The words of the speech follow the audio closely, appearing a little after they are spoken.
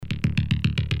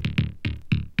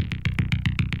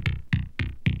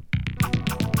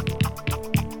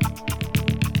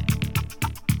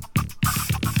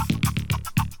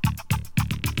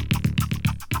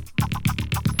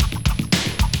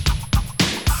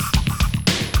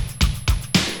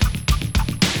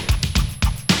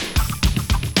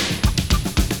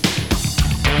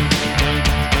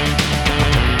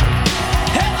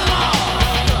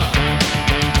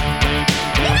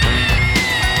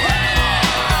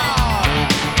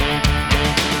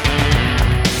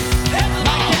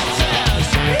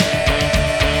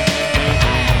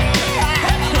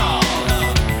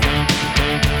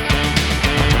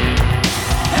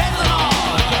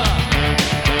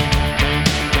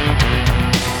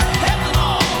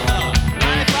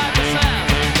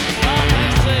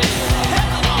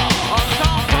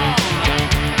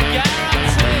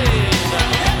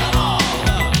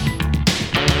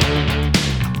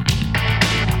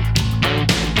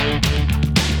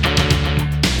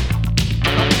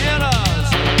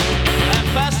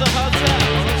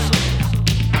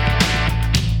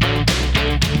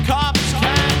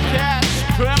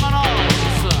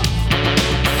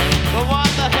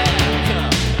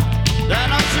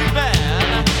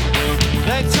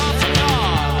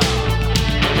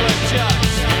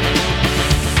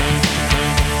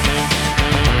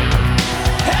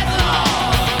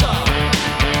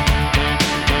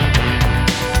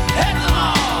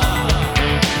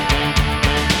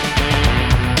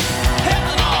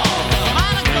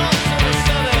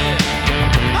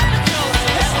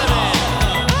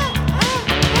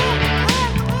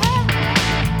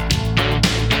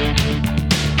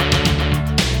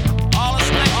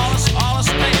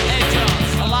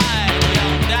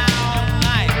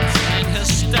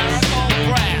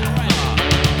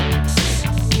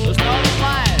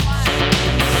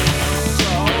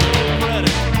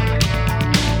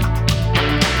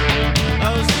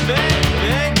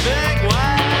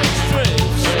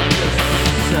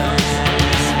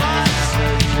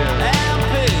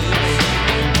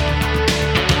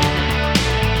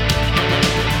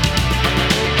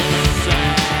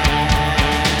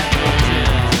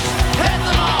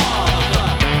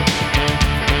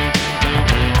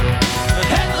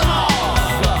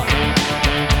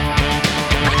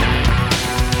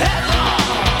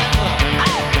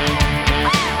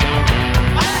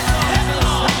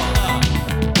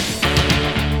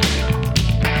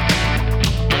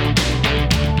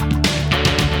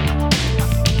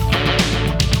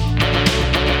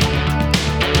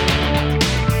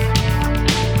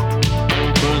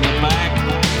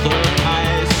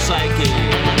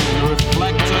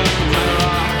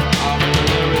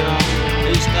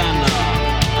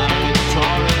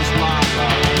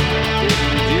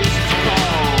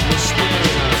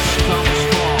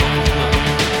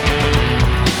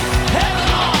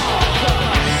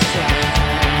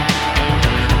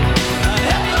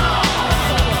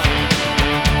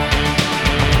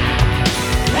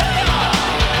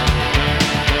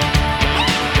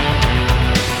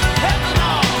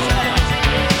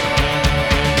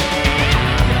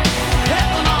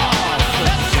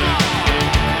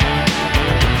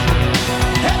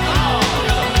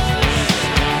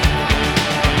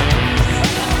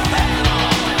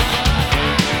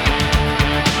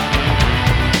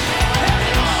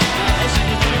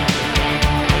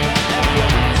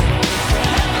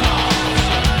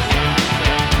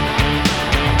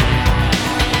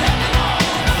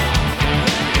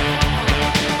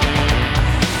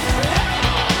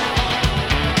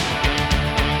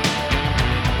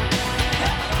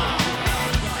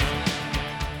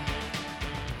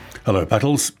Hello,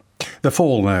 Petals. The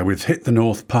Fall now with Hit the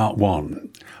North Part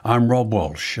 1. I'm Rob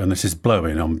Walsh, and this is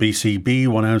Blowing on BCB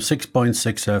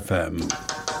 106.6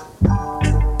 FM.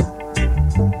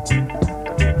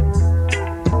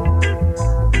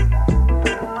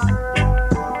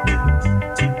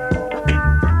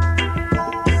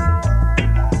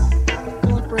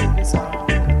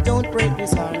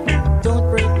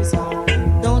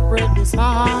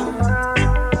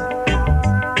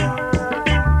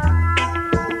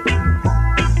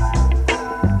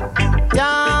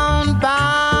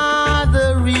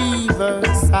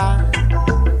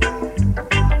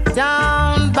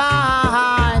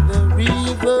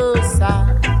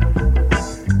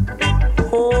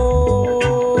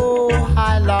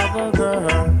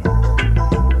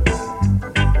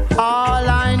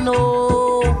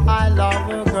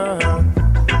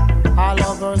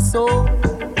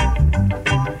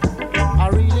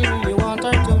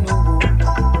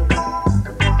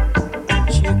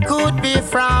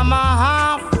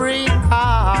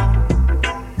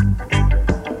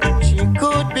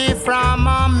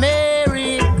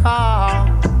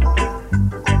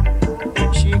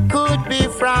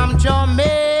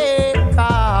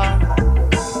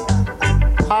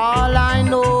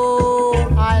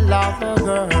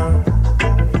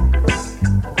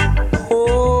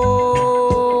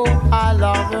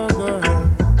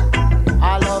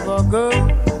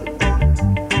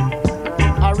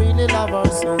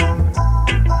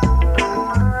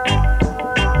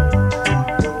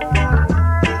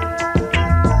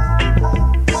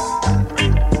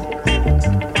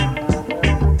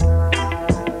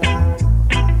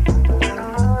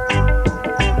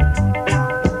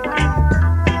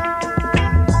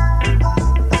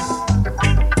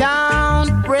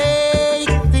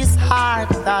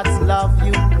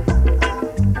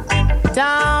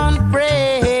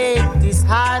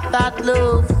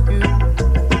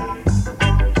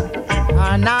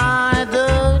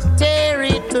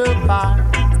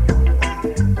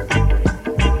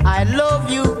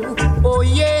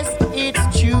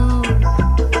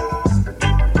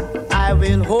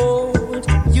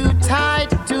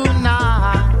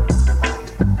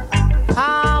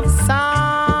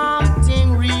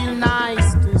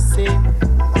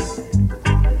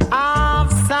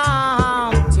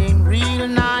 Real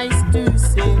nice.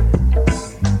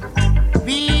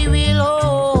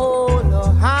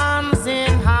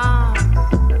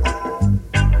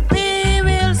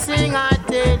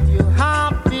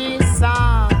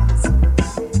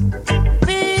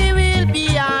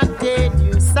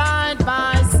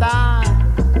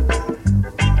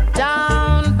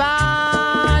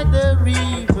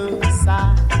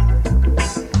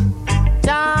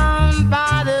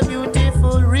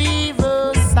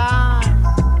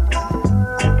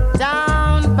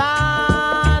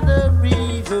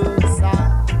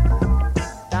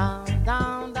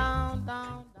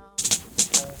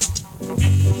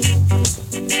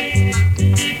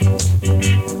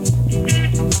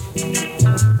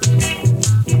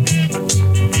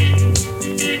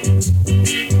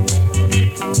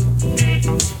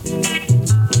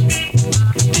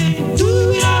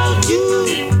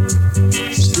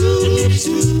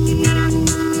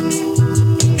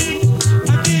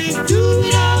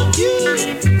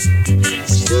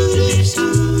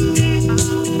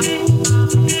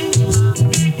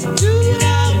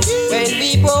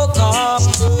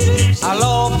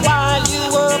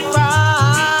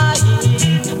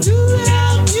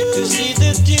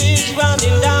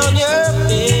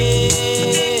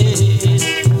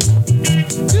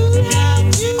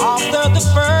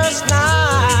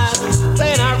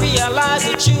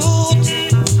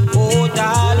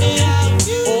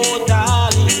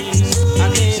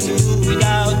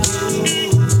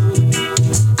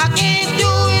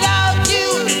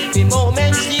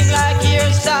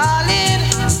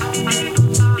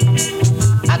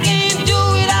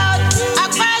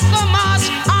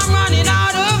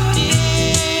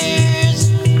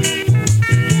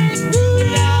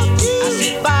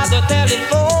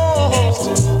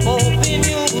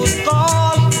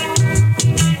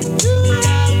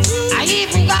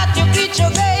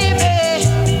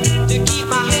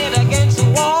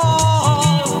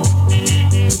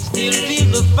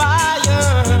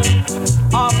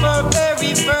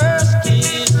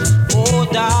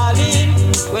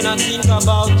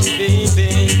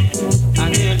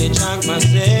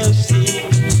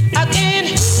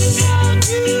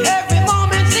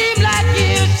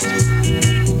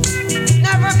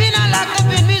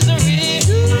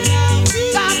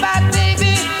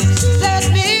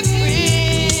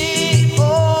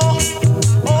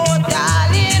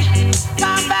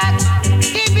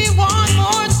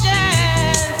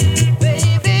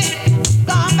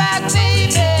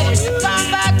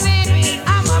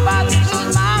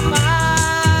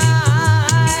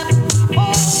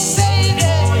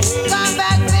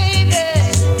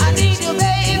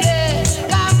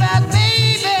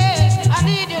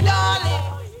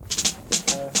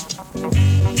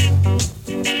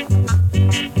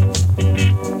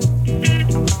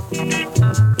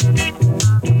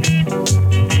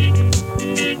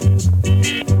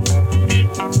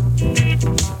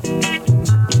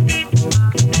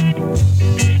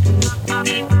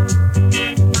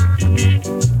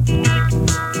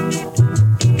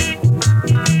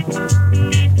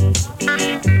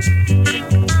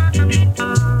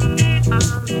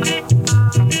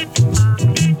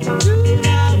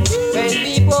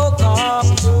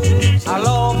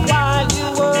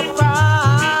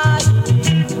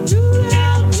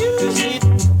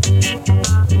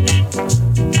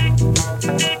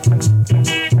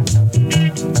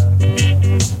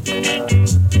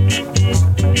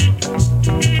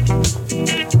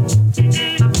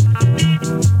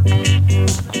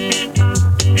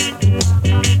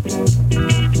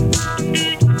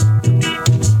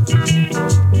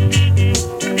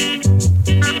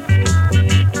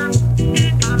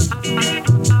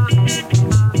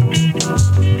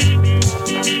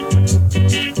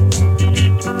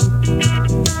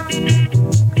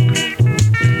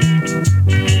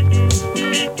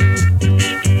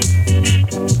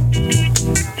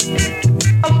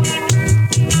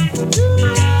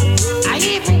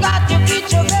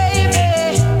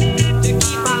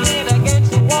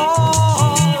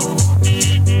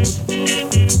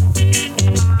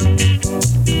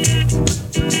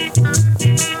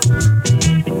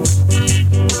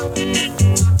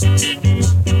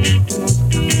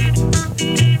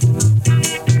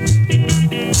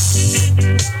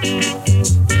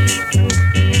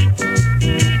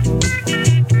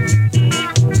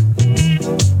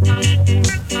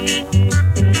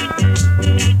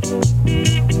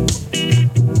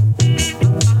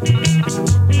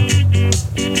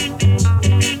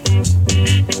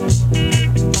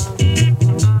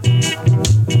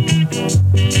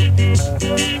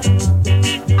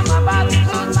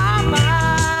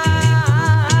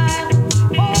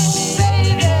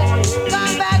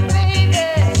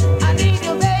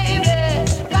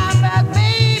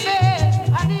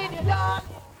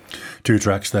 Two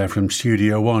tracks there from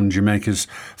Studio One, Jamaica's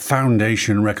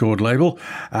foundation record label.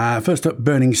 First up,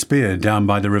 Burning Spear, Down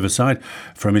by the Riverside,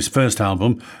 from his first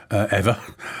album ever,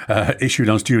 issued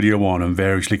on Studio One and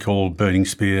variously called Burning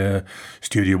Spear,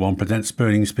 Studio One Presents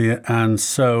Burning Spear, and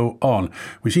so on.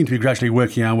 We seem to be gradually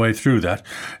working our way through that.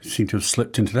 We seem to have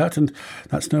slipped into that, and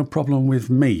that's no problem with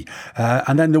me.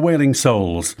 And then The Wailing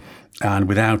Souls, and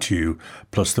Without You,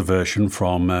 plus the version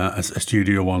from a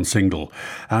Studio One single.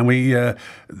 And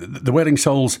the Wailing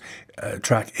Souls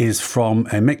track is from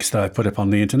a mix that I put up on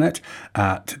the internet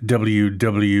at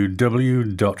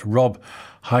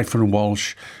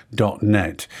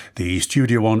www.rob-walsh.net. The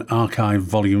Studio One Archive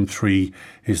Volume 3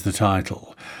 is the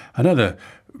title. Another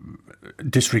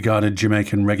disregarded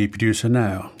Jamaican reggae producer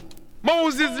now.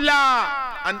 Moses Law,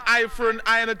 an eye for an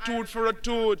eye and a tooth for a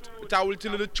tooth. But I will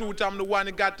tell you the truth, I'm the one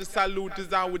who got to salute,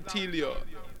 as I would tell you.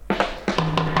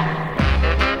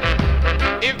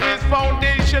 If this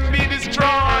foundation be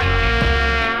destroyed,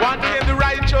 what can the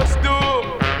righteous do?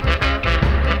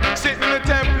 Sitting in the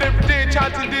temple every day,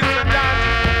 chanting this and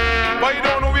that, but you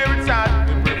don't know where it's at.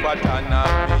 We prefer turn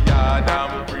up me yard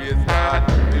and praise God.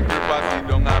 We prefer sit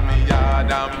down on me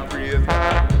yard and praise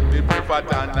God. We prefer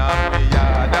turn up me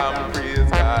yard and praise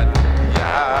God.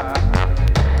 Yeah.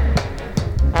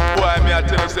 Boy, me I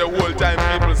tell you, say whole time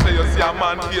people say you see a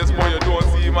man face, boy you don't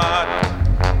see man.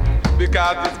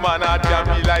 Because this man out can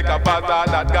be like a bastard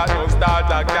that got no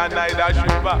starter, can neither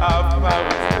shoot but have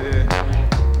say.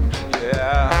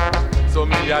 Yeah. So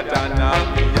me a turn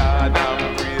up me yard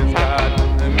and praise God.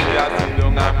 And me a sit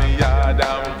down on me yard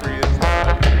and praise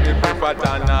God. Me prefer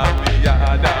turn up me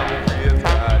yard and praise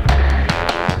God.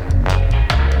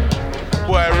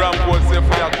 Boy, Rambo say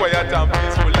for your quiet and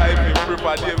peaceful life, me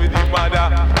prefer live with the mother.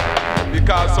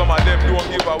 Because some of them don't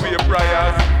give away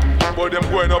prayers, but them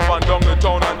going up and down the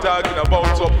town and talking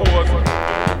about suppose.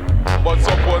 But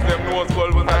suppose them nose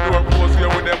skull was a doorpost here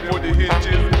with them put the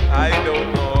hinges. I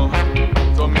don't know.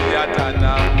 So me a turn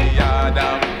up me yard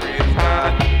and praise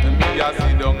God. And me a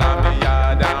sit down on me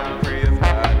yard and praise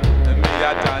God. And me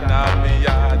a turn up me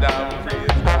yard and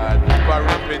praise God. For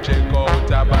if me check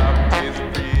out a Baptist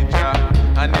preacher,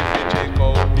 and if me check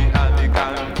out the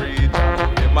Anglican preacher,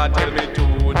 them a tell me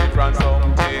two different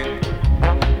something.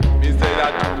 Me say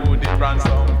that two different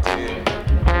something.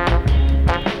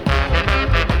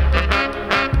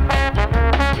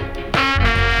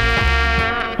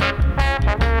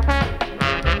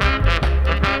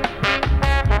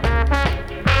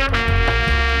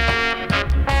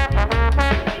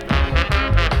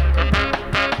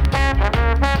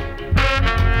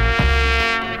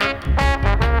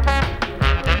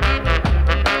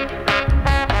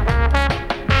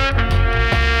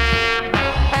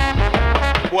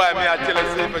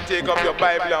 If you take up your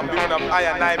Bible and build up I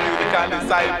and I musical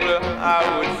disciple,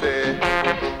 I would say,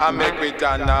 I make we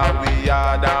turn now we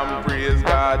yard and praise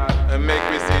God. And make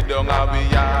we sit down and we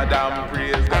yard and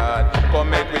praise God. Come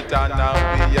make we turn now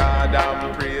we yard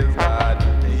and praise God.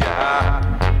 Yeah.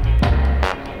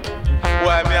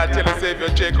 Why me I tell you, say if you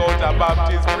check out a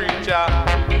Baptist preacher,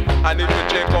 and if you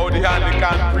check out the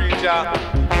Anglican preacher,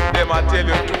 them I tell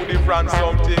you two different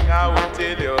something. I will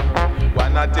tell you.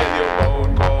 One I tell you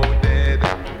about coded,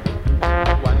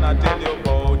 one I tell you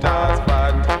about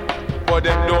asphalt. But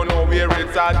them don't know where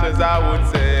it's at, as I would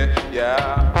say,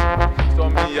 yeah. So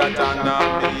me a turn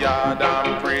on me yard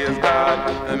and praise God.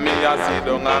 And me a sit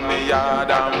down on me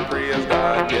yard and praise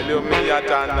God. Tell you me a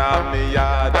turn on me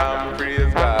yard and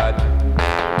praise God.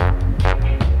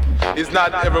 It's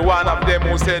not every one of them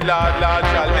who said, Lord, Lord,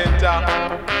 shall enter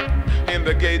in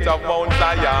the gate of Mount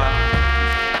Zion.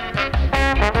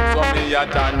 So me a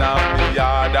turn on me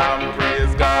yard and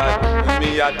praise God.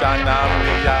 Me a turn on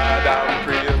me yard and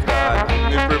praise God.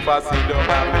 Me prefer sit down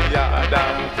on me yard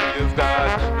and praise God.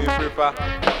 Me prefer.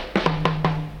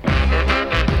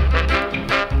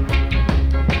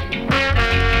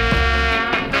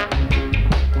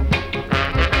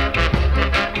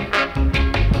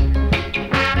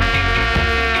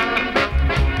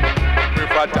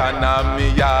 Turn on me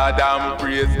yard and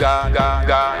praise God, God,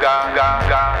 God, God, God,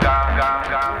 God, God,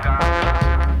 God, God.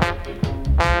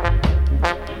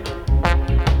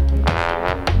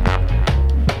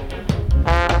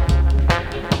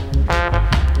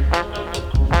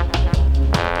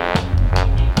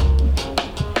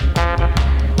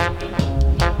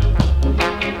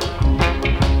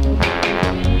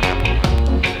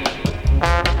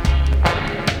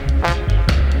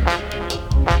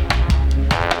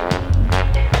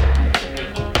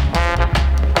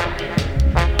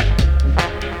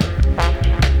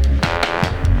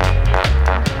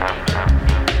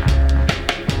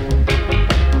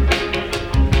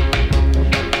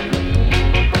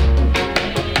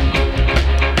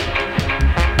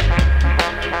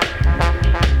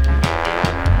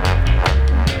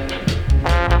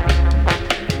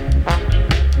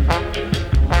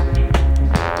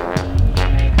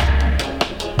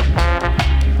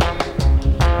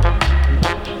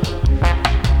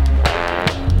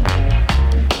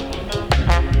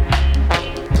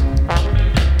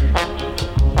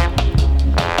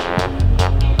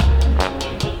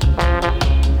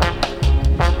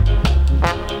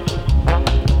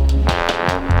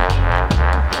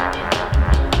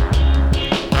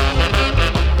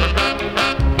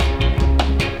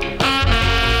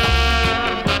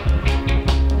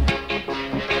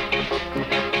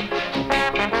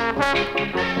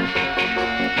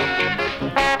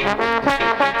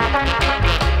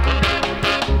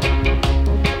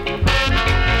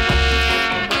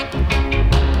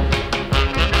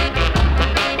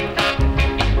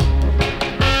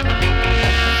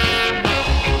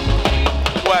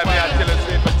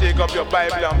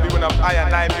 Bible and be one of I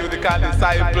and I musical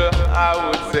disciple, I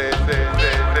would say.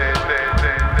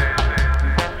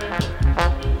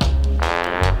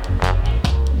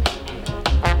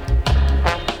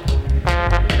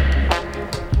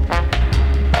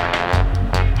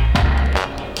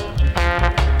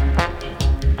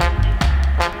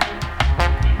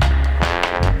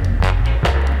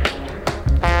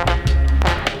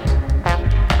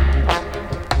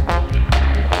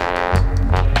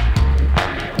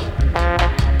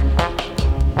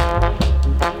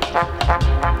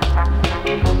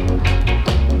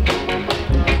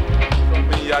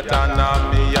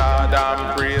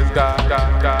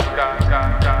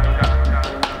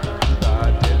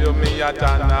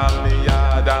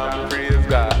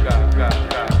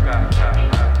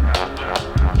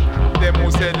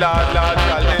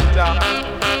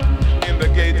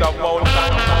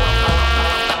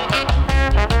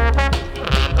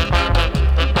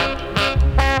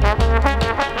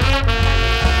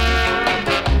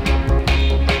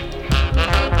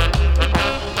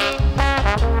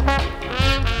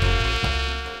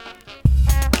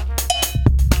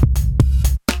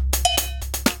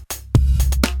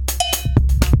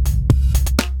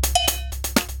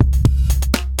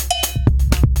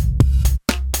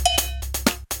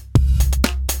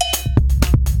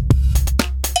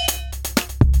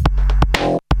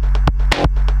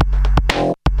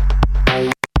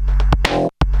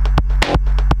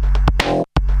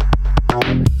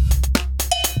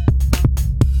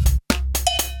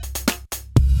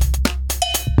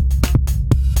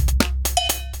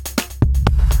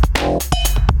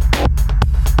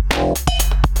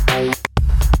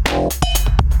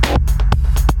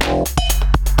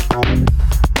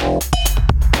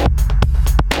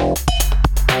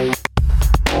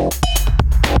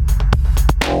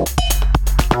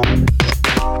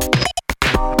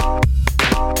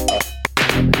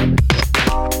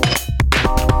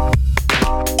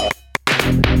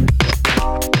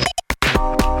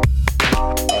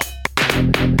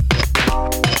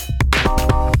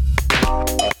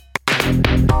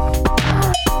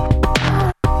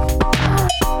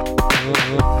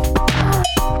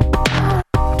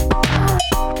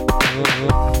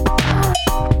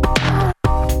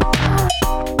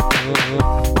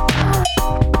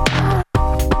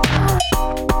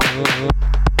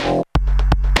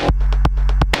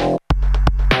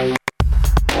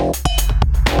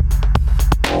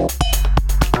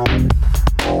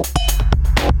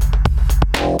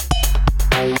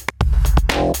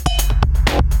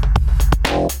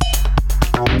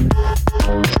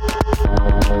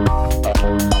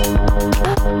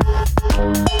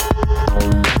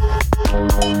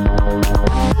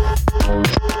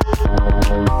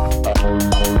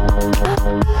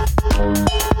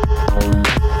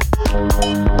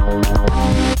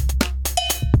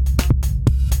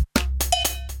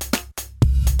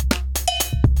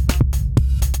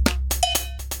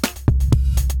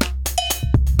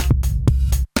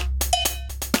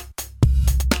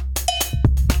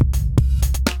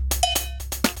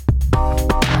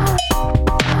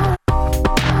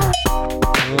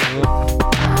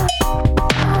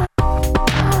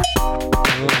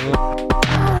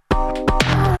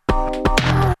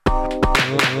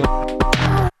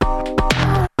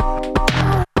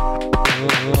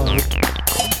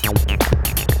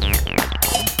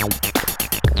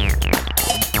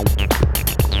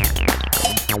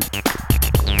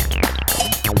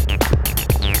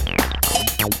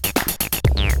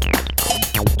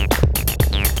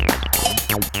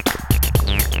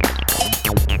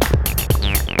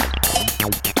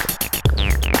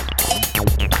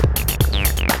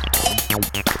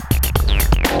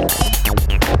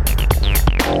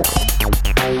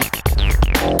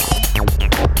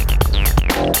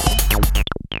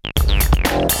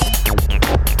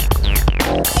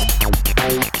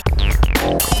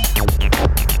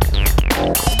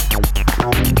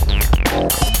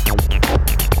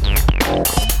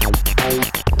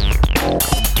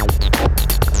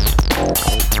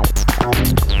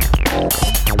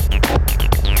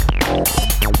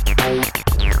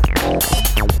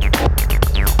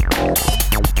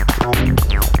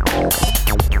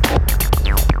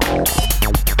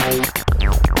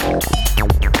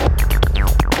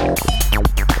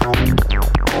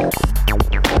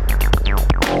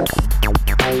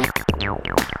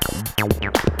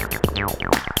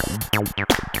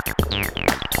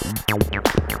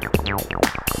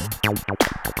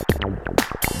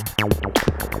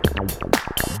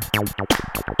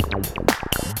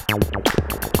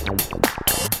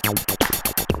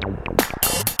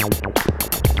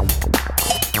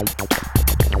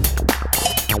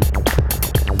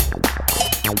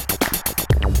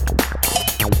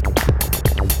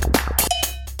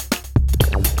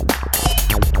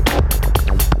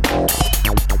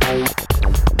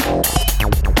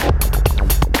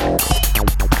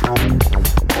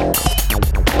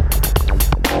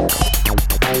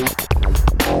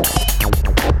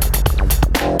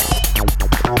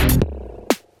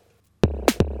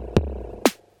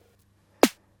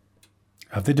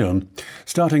 Have they done?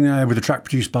 Starting there with a track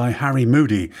produced by Harry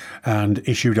Moody and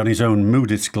issued on his own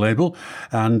Moodisc label.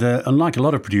 And unlike a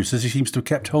lot of producers, he seems to have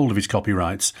kept hold of his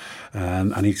copyrights.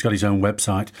 And he's got his own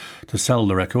website to sell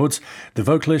the records. The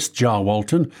vocalist, Jar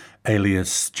Walton,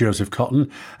 alias Joseph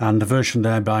Cotton, and the version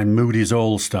there by Moody's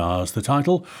All Stars. The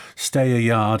title, Stay a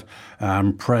Yard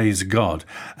and Praise God.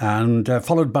 And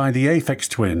followed by the Aphex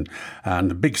Twin and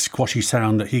the big squashy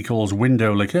sound that he calls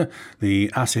Window Liquor,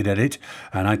 the acid edit.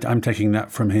 And I'm taking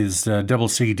that from his double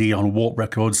CD on Warp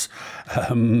Records,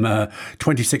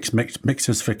 26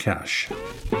 mixes for cash.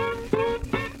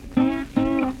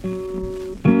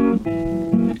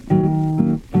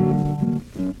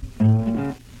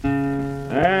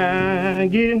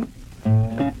 Getting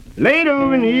late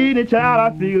over in the evening,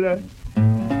 child, I feel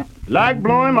like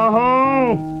blowing my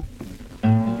horn.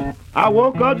 I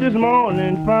woke up this morning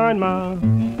and find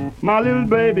my little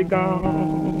baby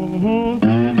gone.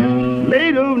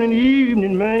 Late over in the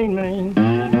evening, man,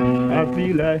 I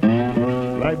feel like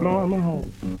blowing my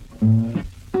horn.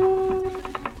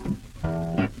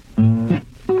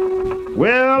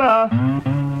 Well, I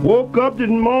woke up this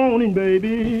morning,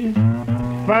 baby,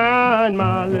 find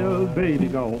my little baby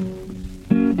gone.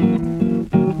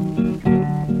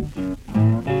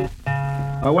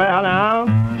 Well now,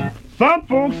 some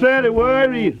folks say they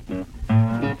worried.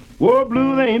 Oh,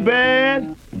 blues ain't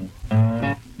bad.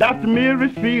 That's the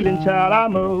merest feeling, child, I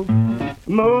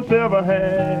most ever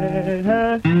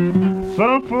had.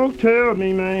 Some folks tell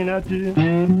me, man, that you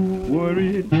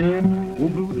worried. Oh,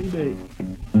 blues ain't bad.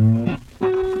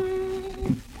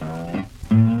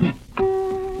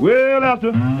 Well, that's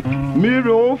a merry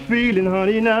old feeling,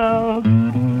 honey, now.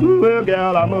 Well,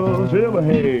 gal, I must ever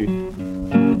had.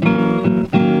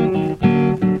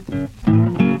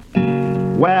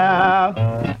 Well,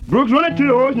 brooks running to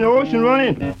the ocean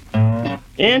running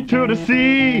into the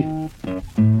sea.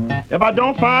 If I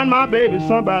don't find my baby,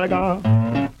 somebody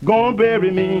gonna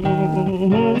bury me.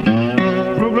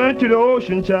 Brook running to the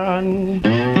ocean, child.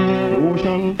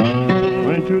 Ocean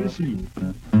running to the sea.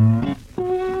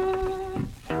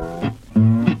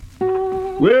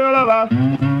 Well, if I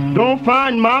don't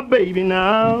find my baby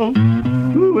now,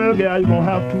 well, gal, you're gonna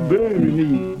have to bury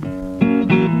me.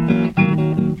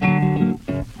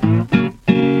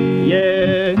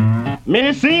 Yeah,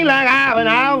 many seem like an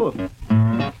hour,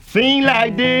 seem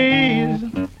like days,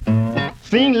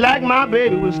 seem like my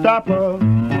baby will stop her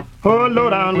low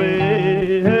down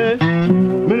way.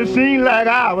 Many seem like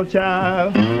our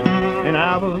child, and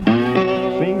hours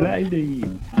seem like days.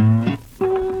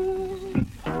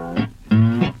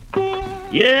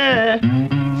 Yeah,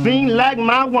 seem like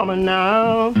my woman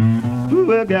now.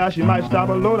 Well, gal, she might stop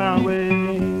a low down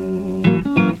way.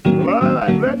 Well, I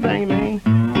like that thing, man.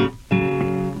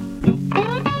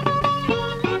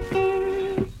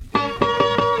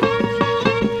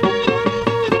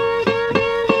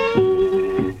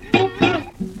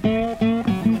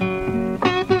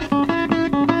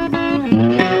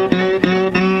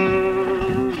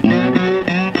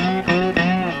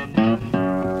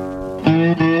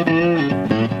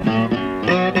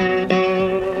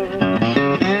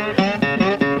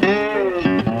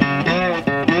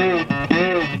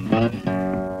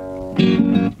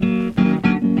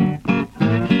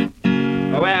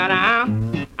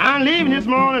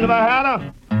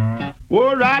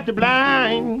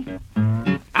 Blind,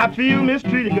 I feel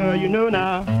mistreated, girl, you know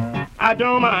now. I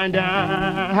don't mind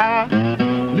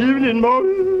dying, living in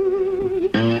morning.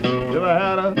 If I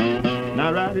had a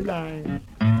not right line.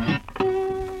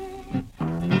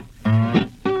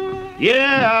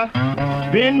 Yeah,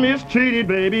 been mistreated,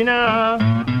 baby, now,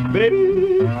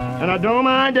 baby, and I don't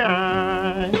mind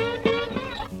dying.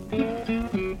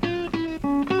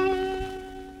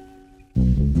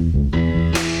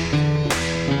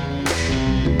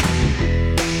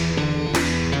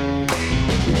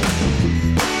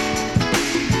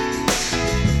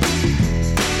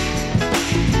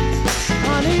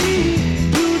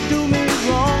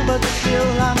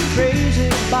 Crazy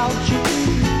about you.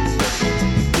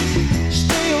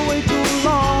 Stay away too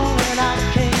long and I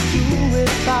can't do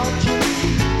without you.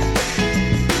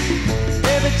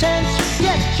 Every chance you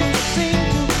get, you seem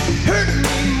to hurt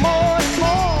me more and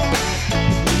more.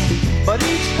 But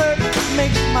each hurt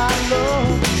makes my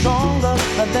love stronger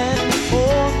than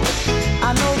before.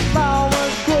 I know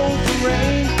flowers grow from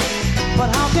rain, but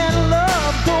how can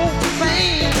love grow from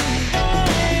pain?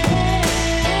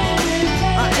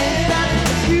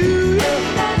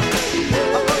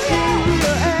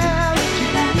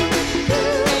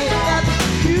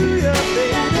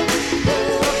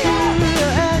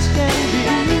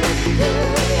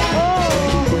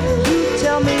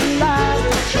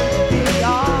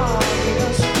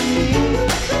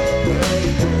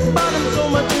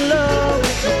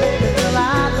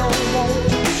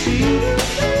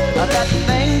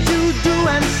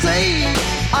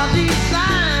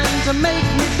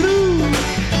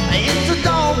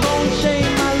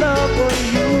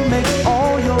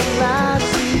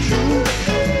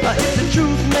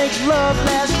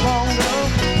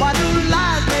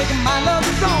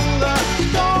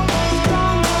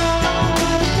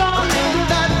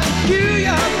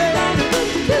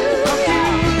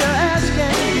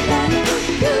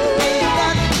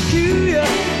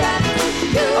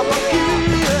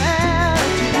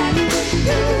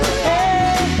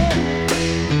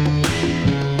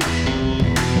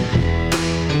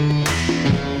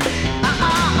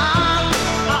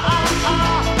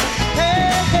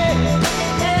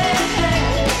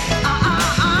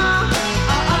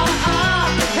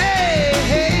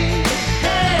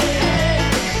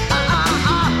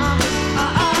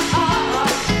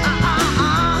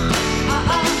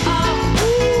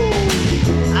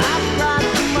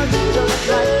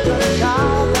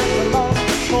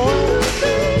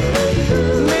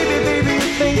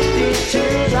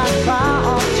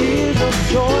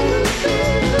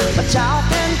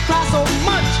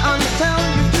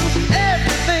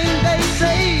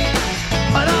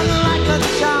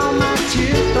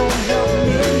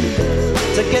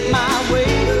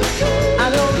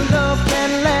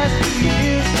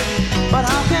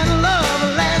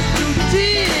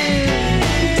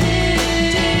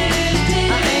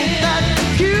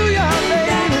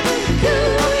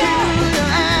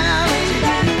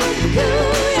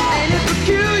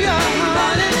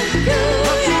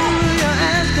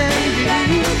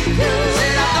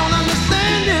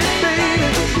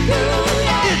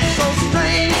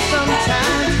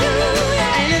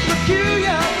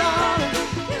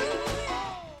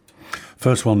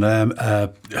 First one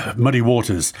there, Muddy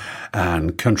Waters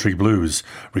and Country Blues,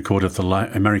 recorded at the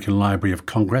American Library of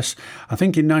Congress, I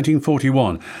think in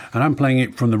 1941. And I'm playing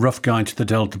it from the Rough Guide to the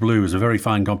Delta Blues, a very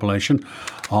fine compilation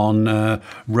on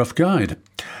Rough Guide.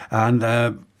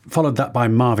 And followed that by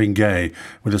Marvin Gaye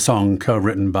with a song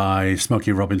co-written by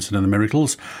Smokey Robinson and the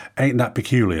Miracles, Ain't That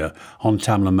Peculiar, on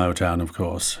Tamla Motown, of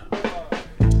course.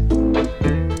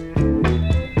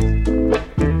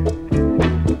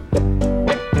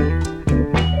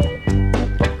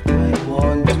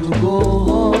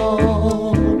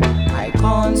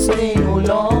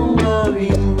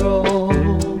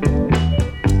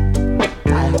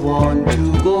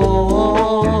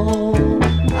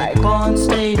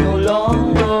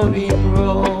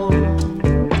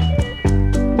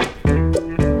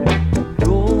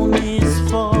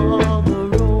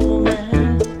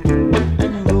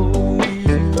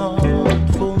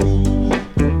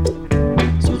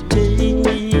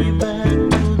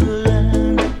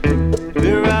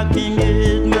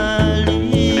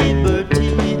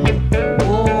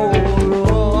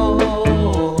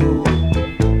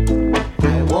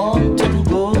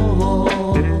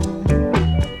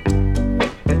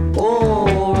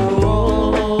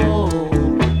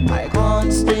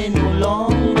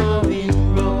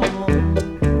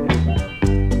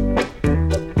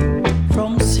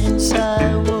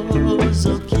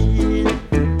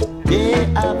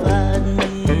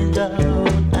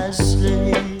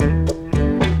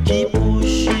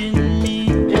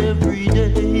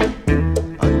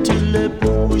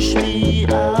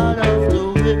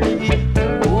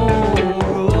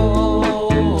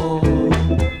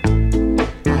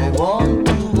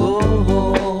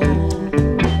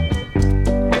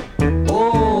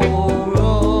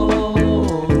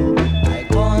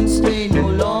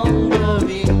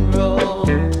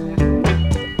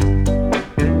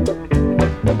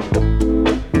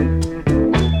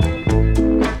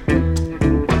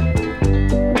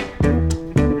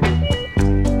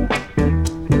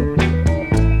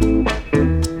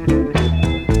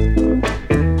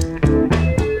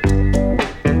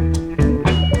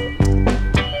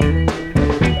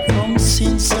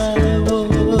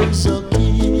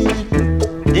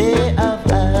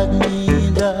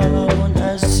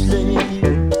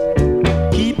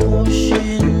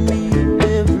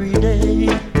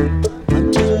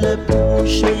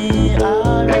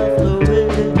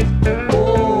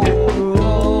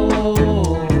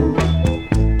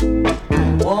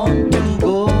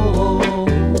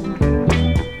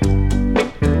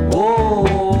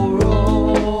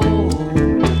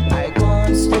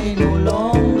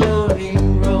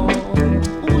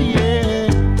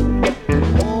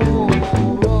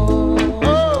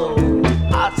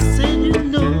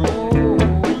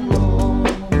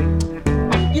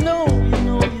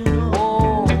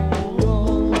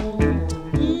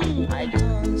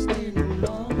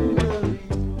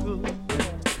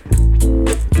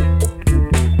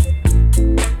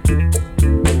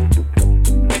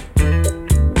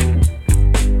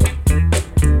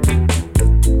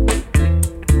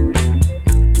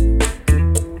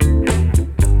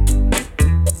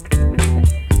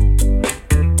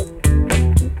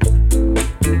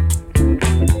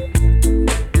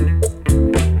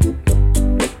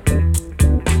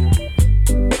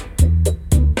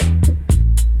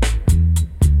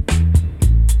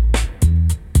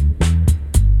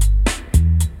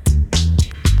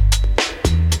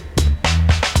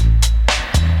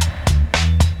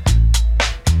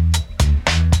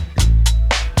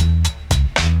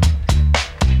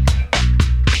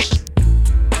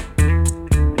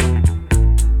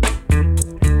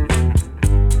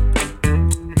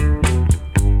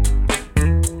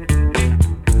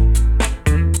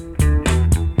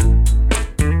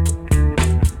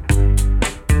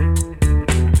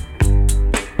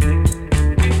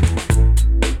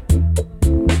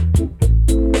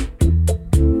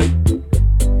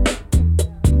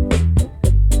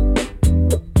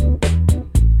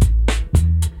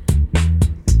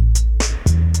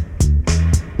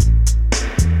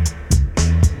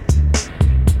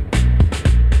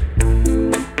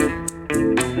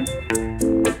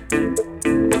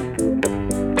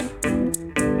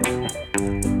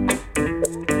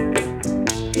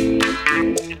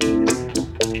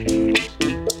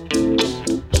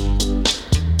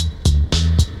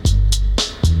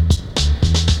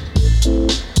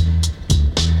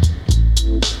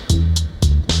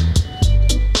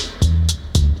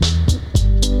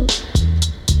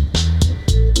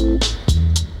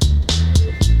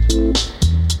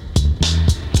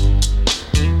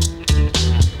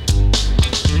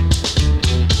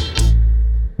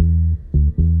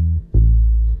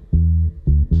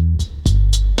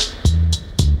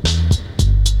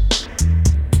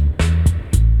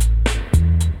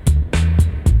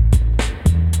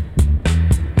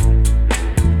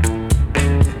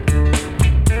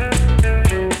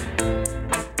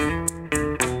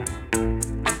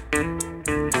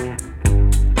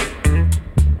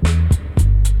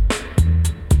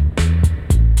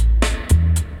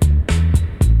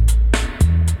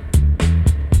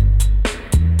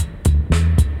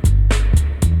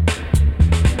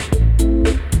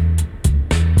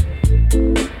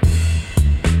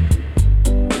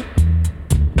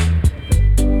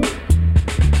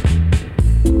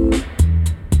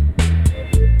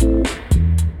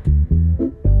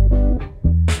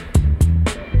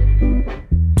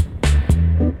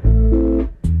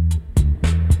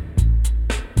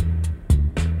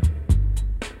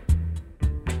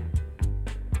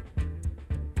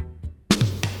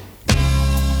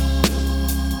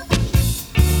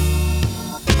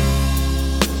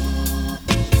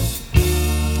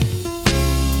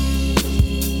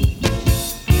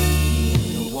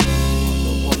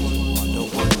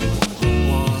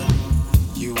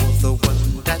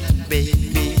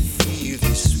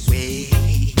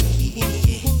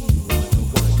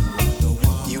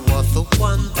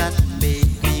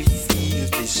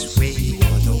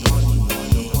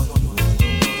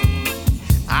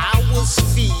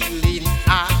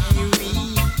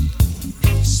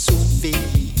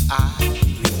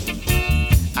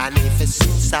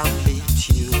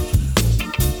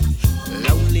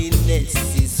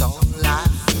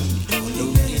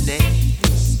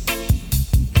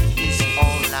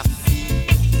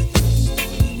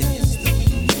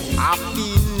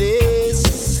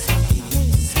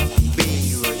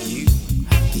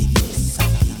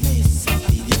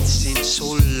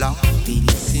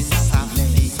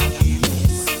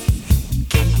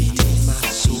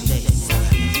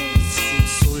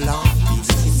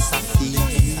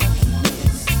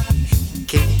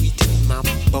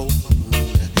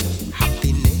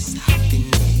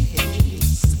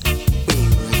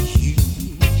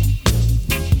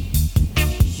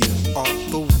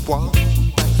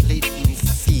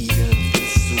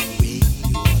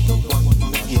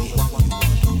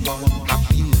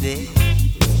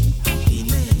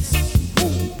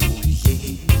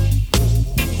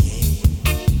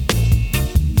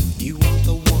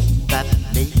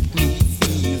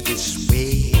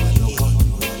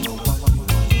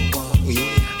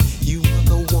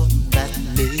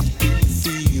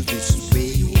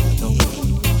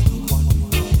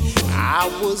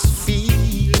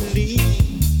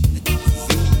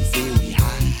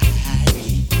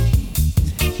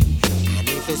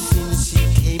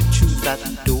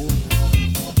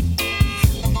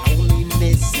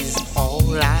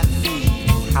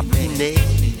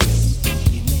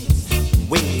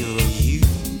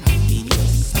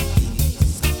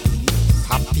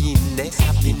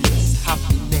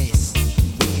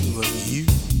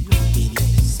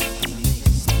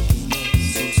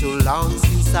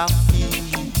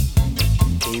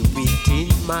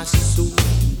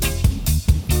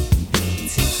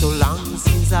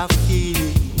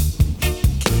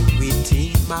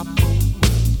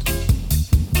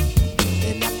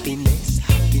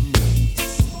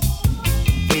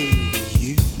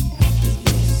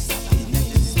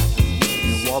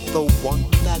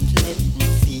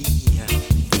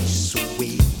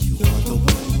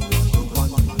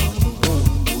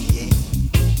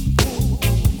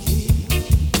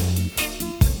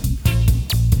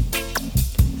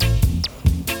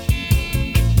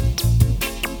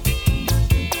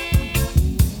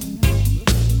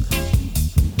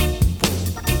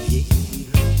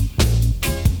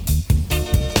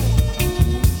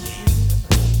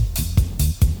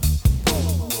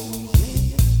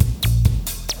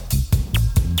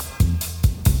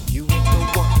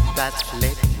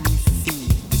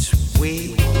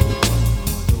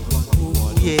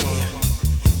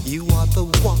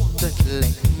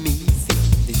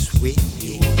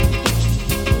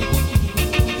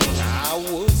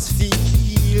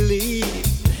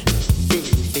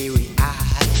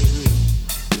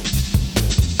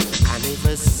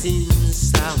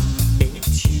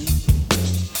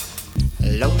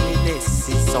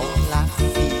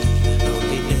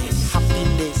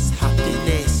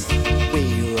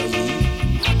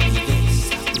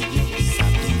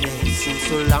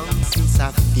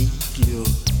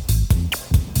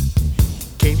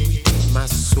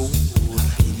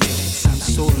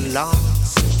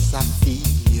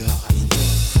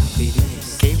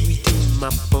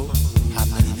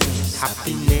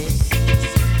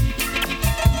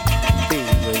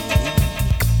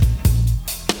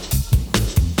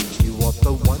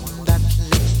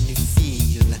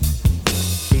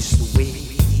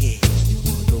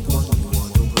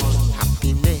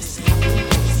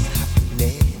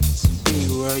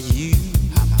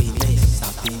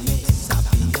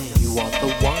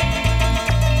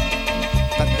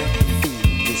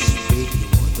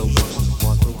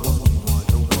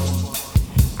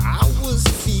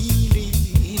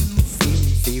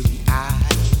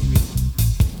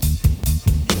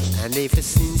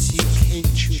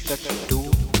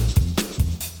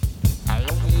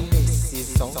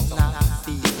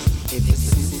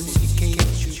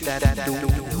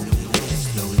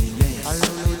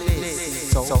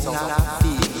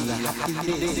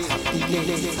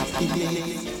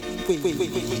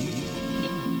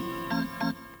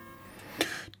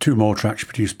 Two more tracks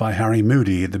produced by Harry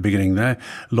Moody at the beginning there.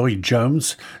 Lloyd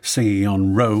Jones singing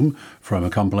on Rome from a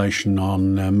compilation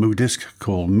on Moodisc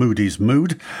called Moody's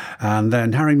Mood. And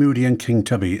then Harry Moody and King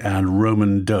Tubby and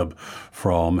Roman Dub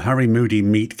from Harry Moody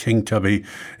Meet King Tubby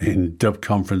in Dub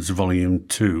Conference Volume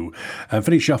 2.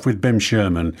 Finish off with Bim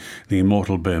Sherman, the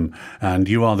immortal Bim, and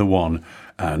You Are the One.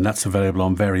 And that's available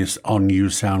on various On You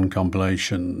Sound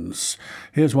compilations.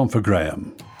 Here's one for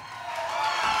Graham.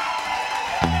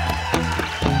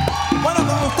 Bueno,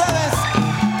 con ustedes,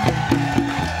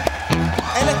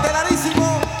 el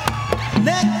estelarísimo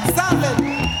Ned Sandler.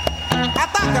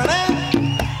 Atacan,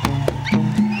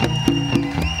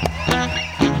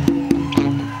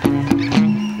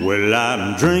 Well,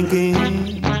 I'm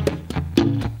drinking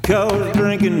 'cause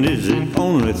drinking is the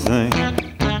only thing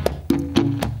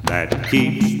that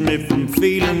keeps me from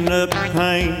feeling the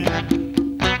pain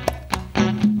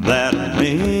that I'm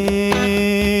in.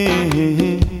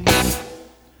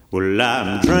 Well,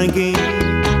 I'm drinking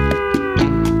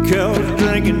 'cause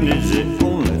drinking is the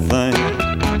only thing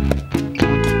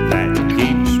that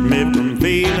keeps me from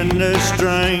feeling the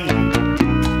strain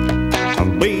of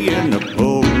being a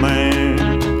poor man.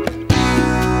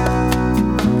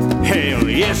 Hell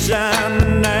yes, I'm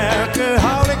an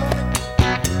alcoholic,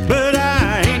 but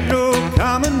I ain't no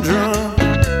common drunk.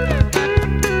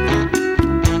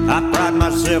 I pride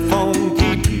myself on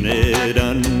keeping it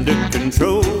under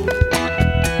control.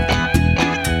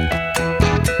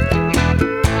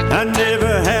 I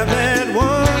never have that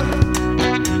one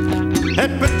that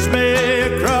puts me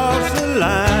across the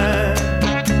line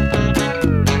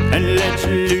and lets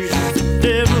loose the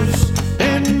devils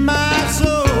in my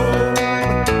soul.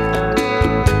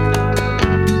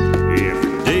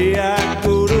 Every day I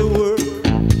go to work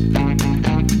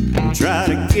and try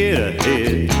to get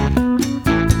ahead.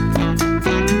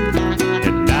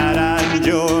 At night I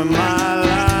enjoy my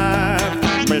life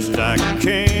best I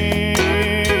can.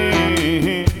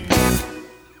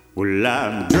 Well,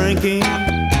 I'm drinking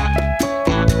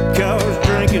 'cause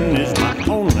drinking is my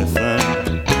only thing.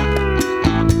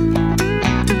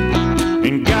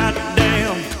 And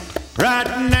goddamn, right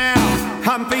now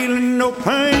I'm feeling no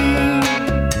pain.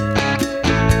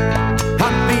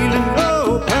 I'm feeling no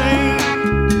pain.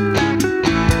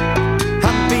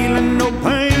 I'm feeling no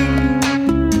pain.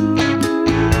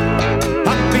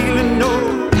 I'm feeling no.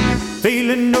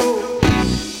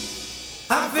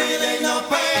 I'm feeling no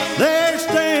pain. There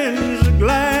stands a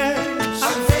glass.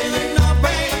 I'm feeling no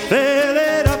pain. Fill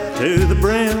it up to the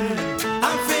brim.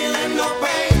 I'm feeling no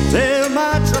pain. Till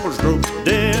my troubles grow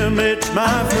dim. It's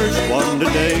my first one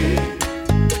today.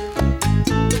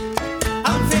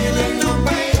 I'm feeling no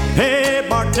pain. Hey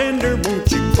bartender, won't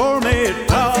you pour me a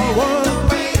tall one?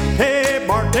 Hey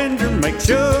bartender, make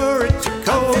sure it's a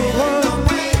cold one.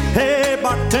 Hey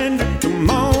bartender, come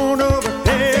on over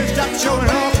here. Stop showing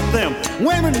off them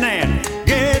women and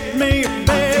get me a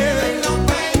beer. No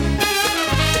pain.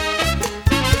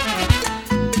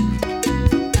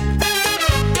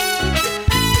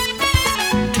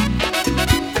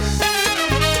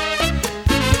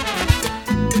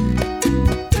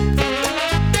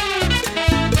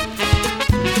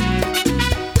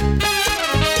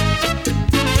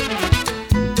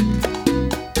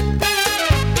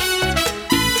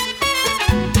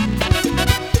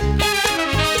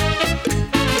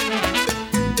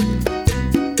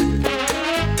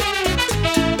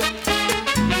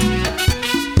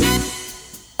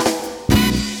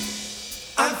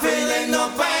 I'm feeling no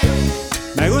pain.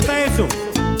 Me gusta eso.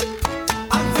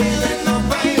 I'm feeling no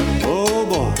pain. Oh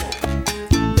boy.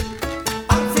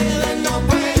 I'm feeling no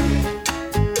pain.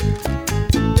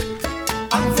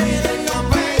 I'm feeling no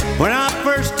pain. When I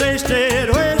first tasted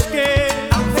whiskey,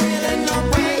 I'm feeling no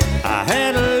pain. I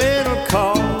had a little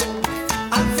cough.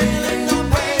 I'm feeling no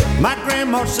pain. My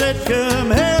grandma said,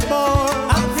 come here, boy.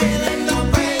 I'm feeling no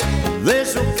pain.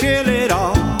 This'll kill it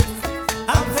all.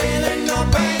 I'm feeling no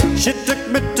pain. She took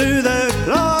me to the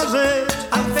closet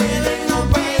I'm feeling no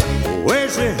pain. where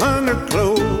she hung her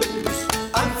clothes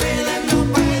I'm feeling no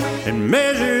pain. and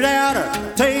measured out a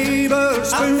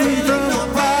tablespoon from a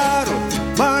bottle.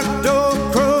 Marked old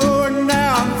crow, and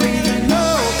now I'm feeling no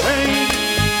pain.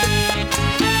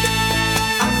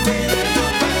 I'm feeling no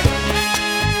pain.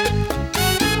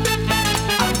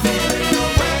 I'm feeling no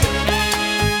pain.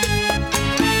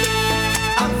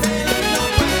 I'm feeling no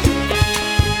pain.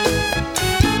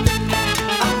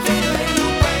 I'm feeling no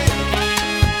pain.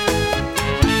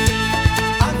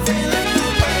 I'm feeling no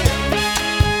pain.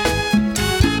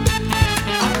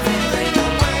 I'm feeling no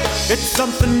pain. It's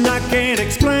something I can't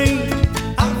explain,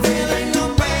 I'm feeling no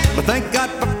pain. but thank God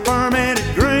for fermented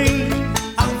grain.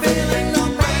 I'm feeling no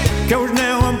pain. 'Cause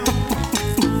now I'm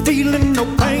feeling no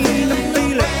pain.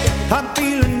 I'm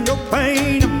feeling no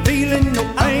pain. I'm feeling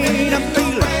no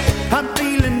pain. I'm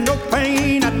feeling no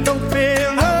pain. I don't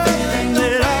feel nothing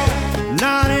at all.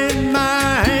 Not in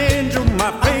my hands or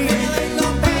my feet.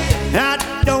 I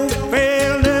don't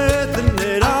feel nothing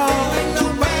at all.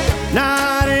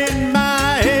 Not in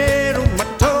my head or my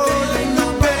toes or my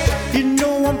back. You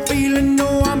know I'm feeling, no,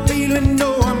 I'm feeling, no,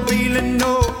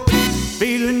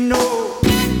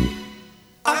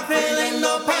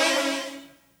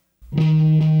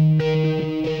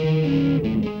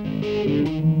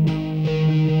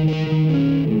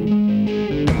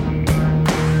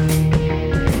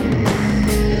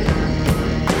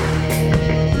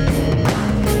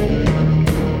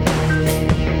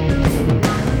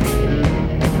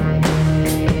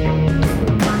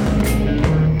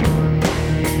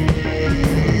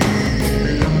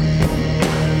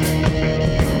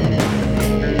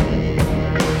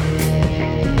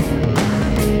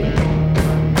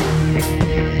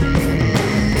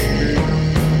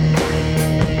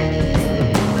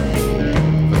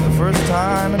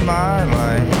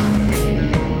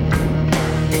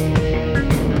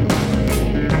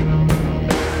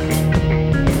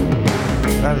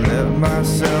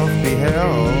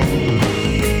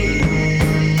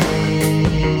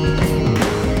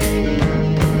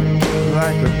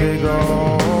 big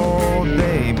old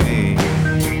baby.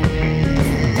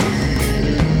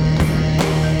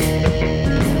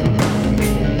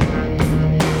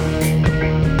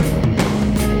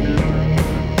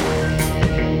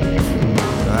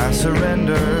 I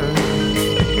surrender.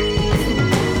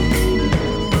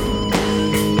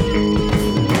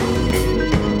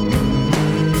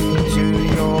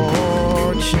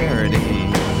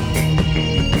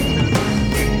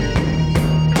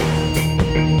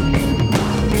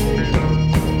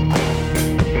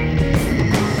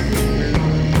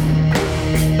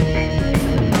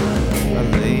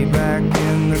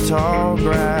 Tall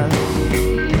grass,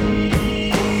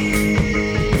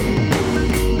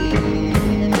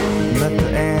 let the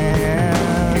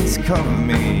ants cover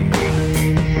me.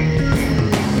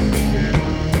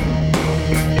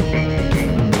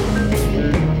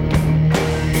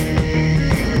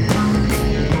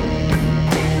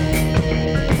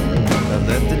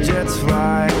 Let the jets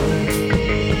fly,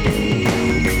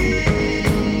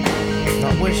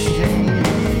 not wishing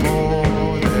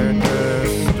for their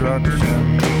destruction.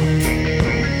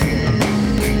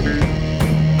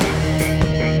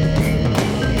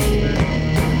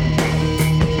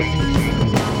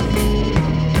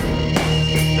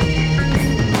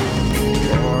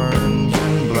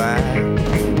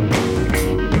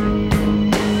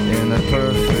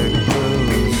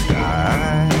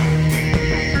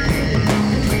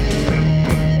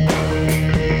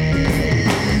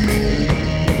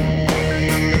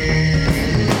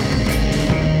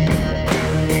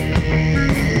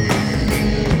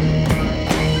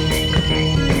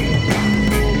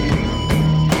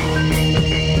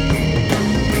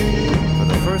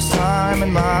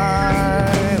 In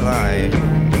my life,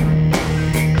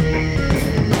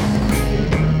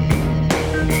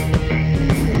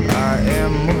 I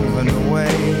am moving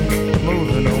away,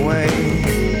 moving away,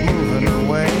 moving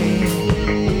away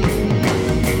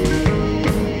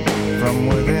from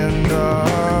within the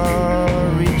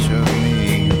reach of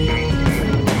me.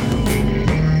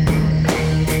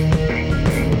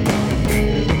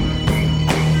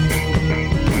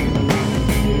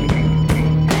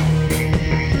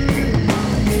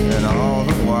 And all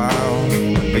the while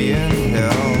being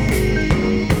held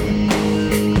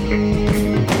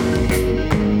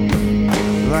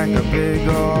like a big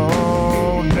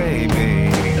old baby.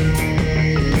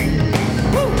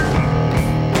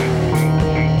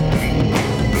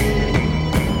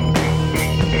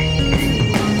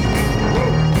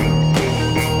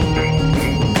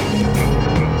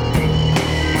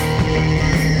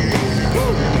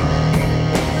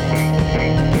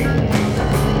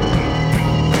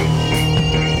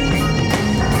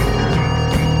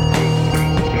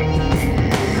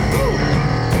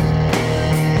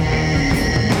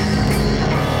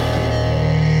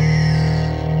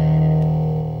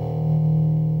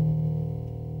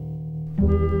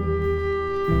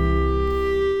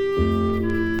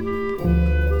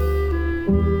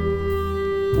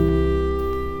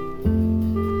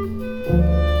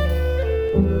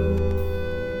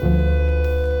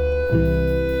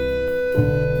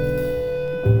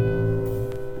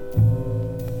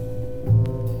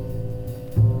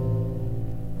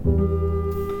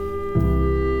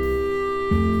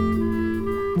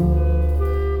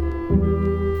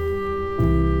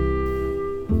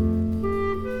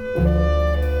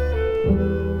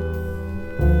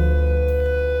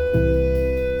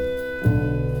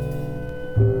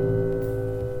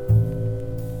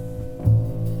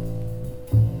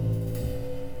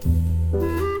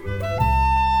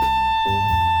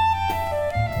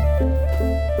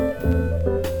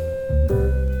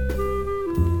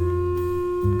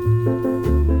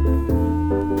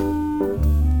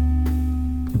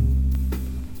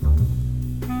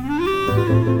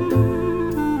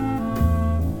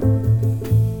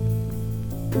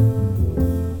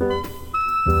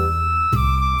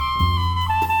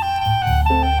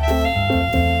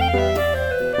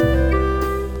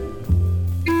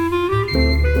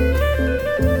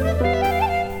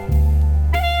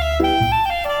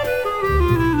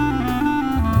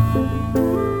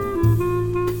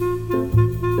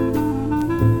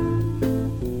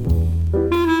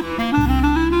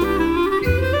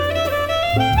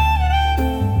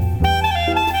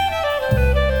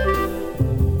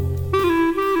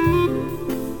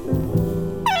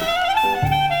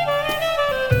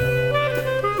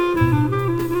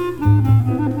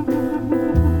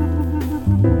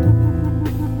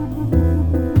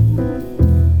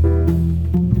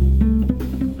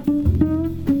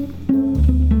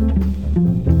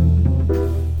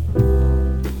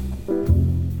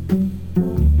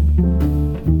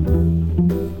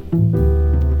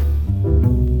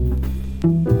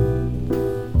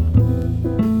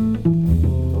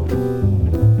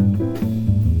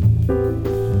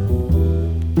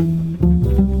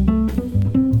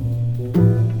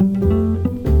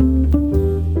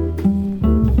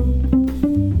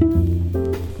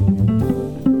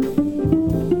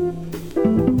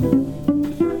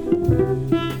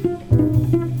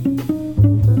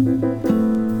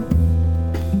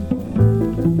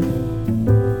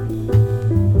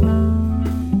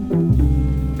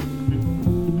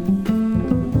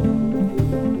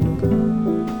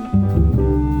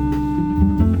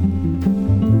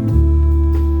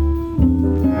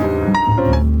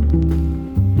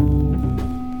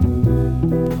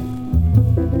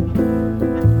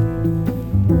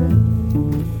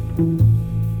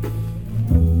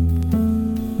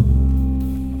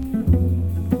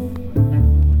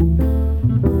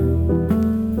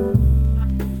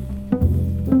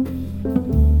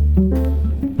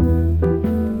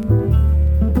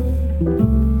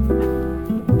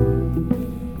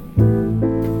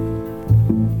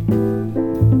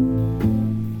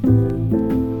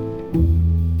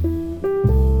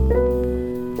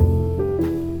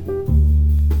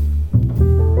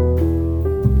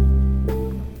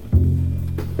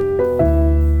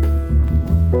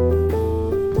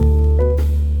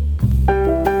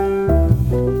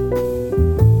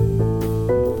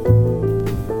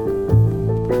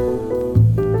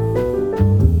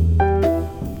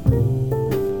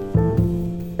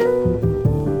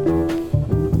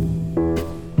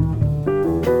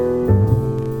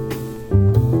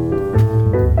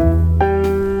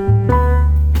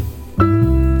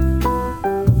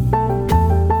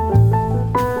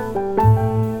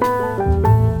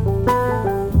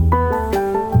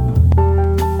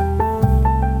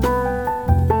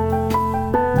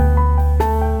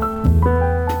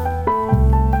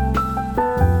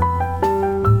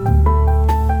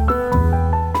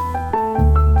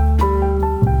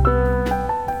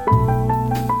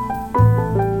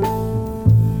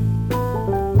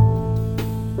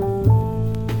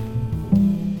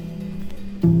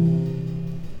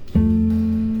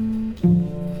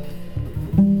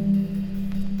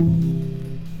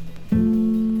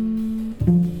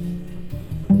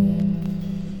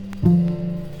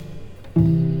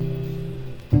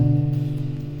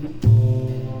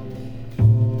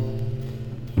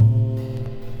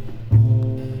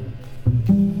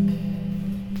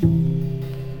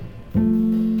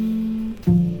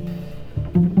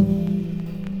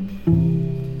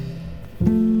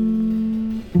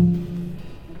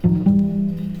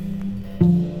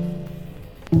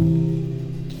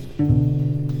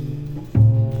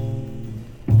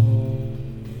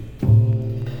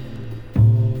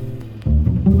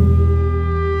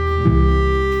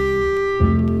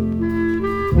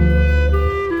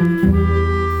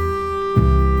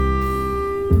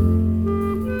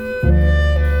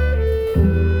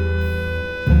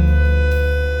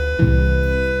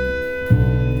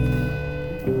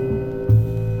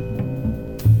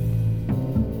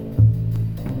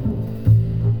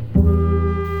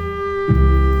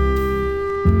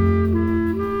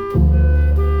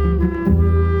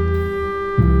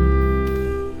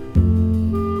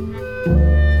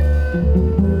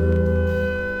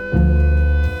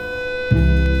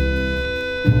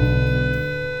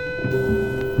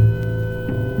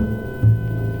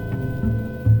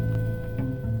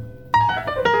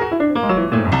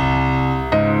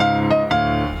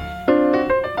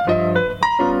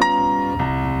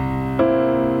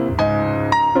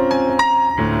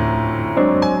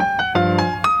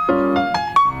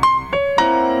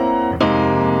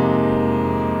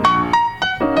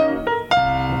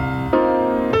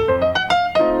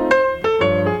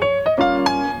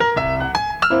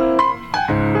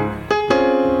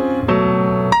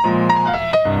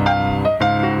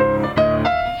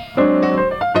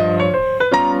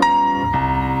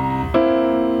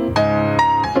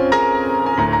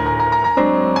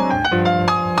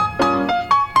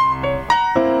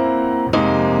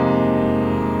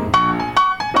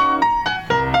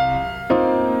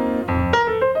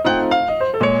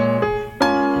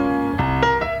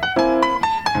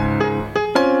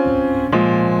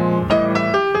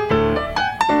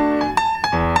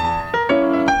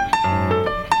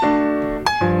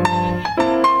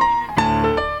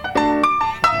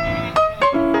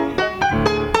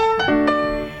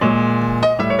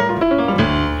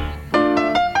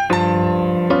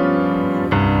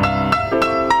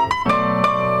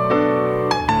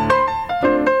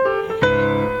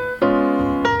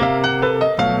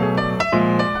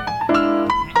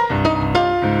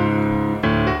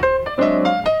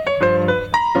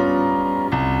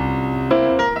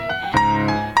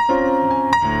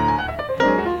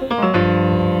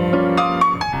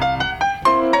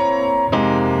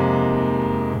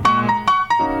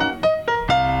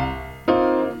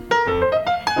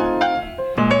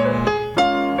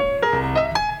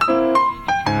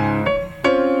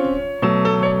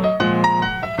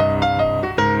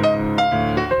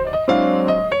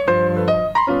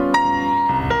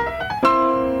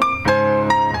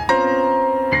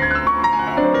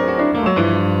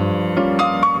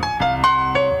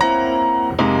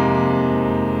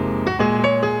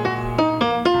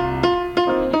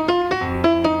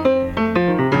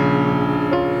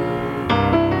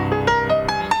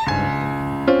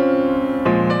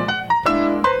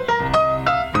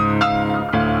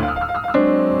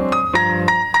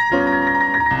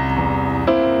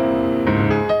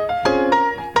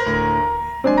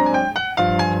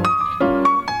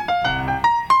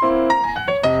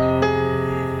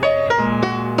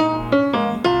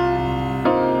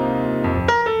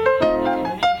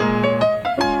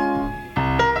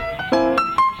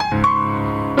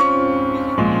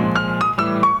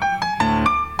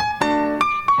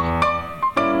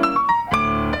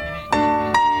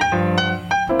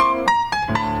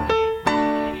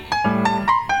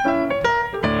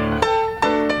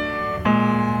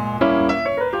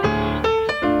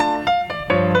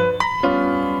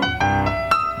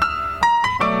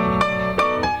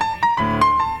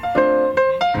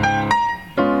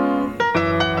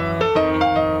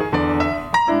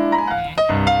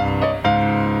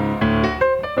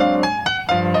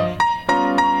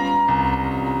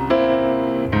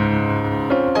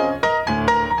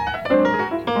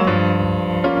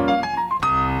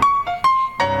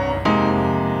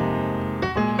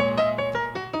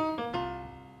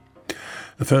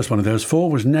 first one of those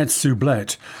four was Ned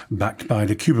Sublette, backed by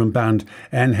the Cuban band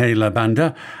Enje La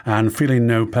Banda, and Feeling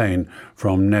No Pain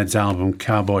from Ned's album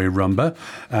Cowboy Rumba,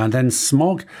 and then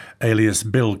Smog, alias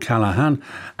Bill Callahan,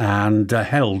 and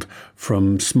Held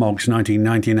from Smog's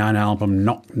 1999 album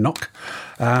Knock Knock,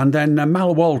 and then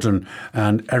Mal Walton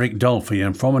and Eric Dolphy,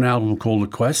 and from an album called The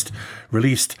Quest,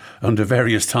 released under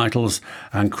various titles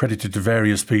and credited to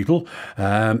various people.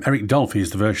 Eric Dolphy is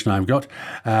the version I've got.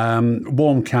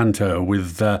 Warm Canto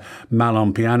with Mal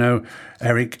on piano,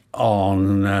 Eric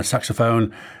on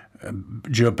saxophone,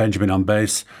 Joe Benjamin on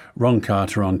bass, Ron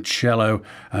Carter on cello,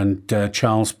 and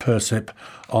Charles Persip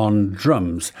on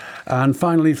drums. And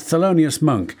finally, Thelonious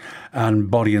Monk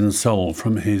and Body and Soul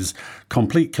from his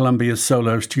Complete Columbia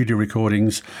solo studio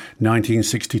recordings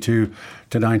 1962 to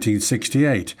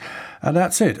 1968. And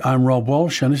that's it. I'm Rob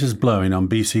Walsh, and this is Blowing on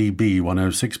BCB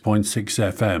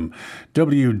 106.6 FM,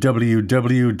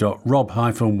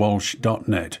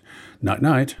 www.rob-walsh.net.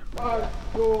 Night-night. 1,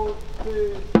 2,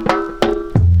 3.